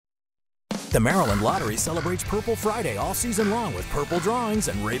The Maryland Lottery celebrates Purple Friday all season long with purple drawings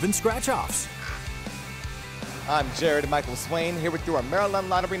and Raven scratch-offs. I'm Jared Michael Swain here with your Maryland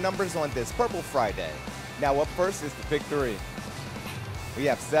Lottery numbers on this Purple Friday. Now up first is the pick 3. We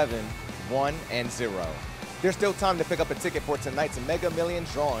have 7, 1, and 0. There's still time to pick up a ticket for tonight's Mega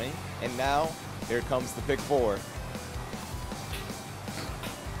Millions drawing. And now, here comes the pick 4.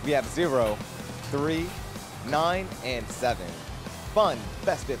 We have 0, 3, 9, and 7. Fun,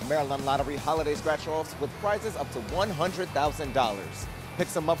 festive Maryland Lottery holiday scratch-offs with prizes up to $100,000. Pick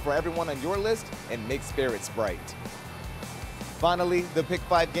some up for everyone on your list and make spirits bright. Finally, the pick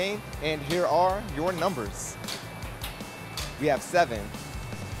 5 game, and here are your numbers. We have 7,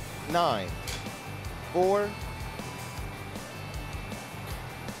 9, 4,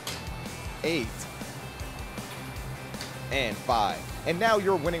 8, and 5. And now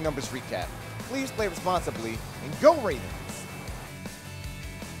your winning numbers recap. Please play responsibly and go Ravens!